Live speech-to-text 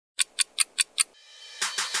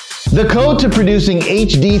The code to producing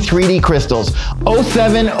HD 3D crystals,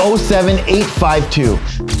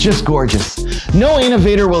 0707852. Just gorgeous. No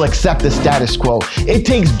innovator will accept the status quo. It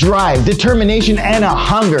takes drive, determination, and a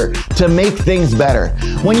hunger to make things better.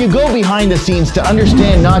 When you go behind the scenes to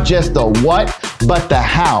understand not just the what, but the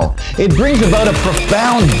how, it brings about a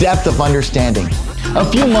profound depth of understanding. A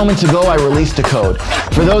few moments ago, I released a code.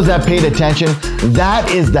 For those that paid attention, that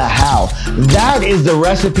is the how. That is the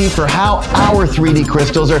recipe for how our 3D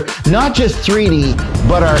crystals are not just 3D,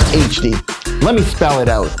 but are HD. Let me spell it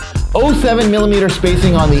out. 0.7mm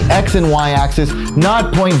spacing on the X and Y axis,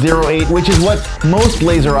 not 0.08, which is what most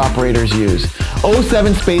laser operators use.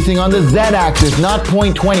 0.7 spacing on the Z axis, not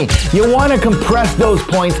 0.20. You want to compress those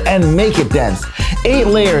points and make it dense. 8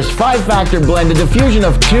 layers, 5-factor blend, a diffusion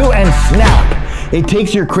of 2, and snap. It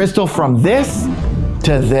takes your crystal from this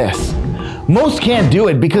to this. Most can't do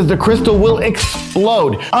it because the crystal will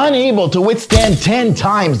explode, unable to withstand 10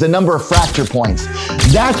 times the number of fracture points.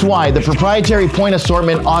 That's why the proprietary point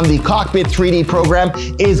assortment on the Cockpit 3D program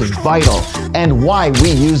is vital and why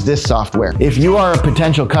we use this software. If you are a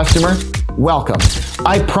potential customer, welcome.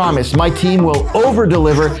 I promise my team will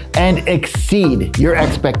over-deliver and exceed your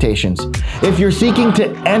expectations. If you're seeking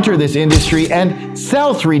to enter this industry and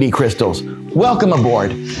sell 3D crystals, welcome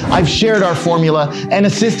aboard. I've shared our formula and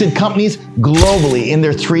assisted companies globally in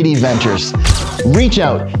their 3D ventures. Reach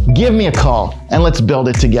out, give me a call, and let's build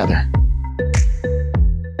it together.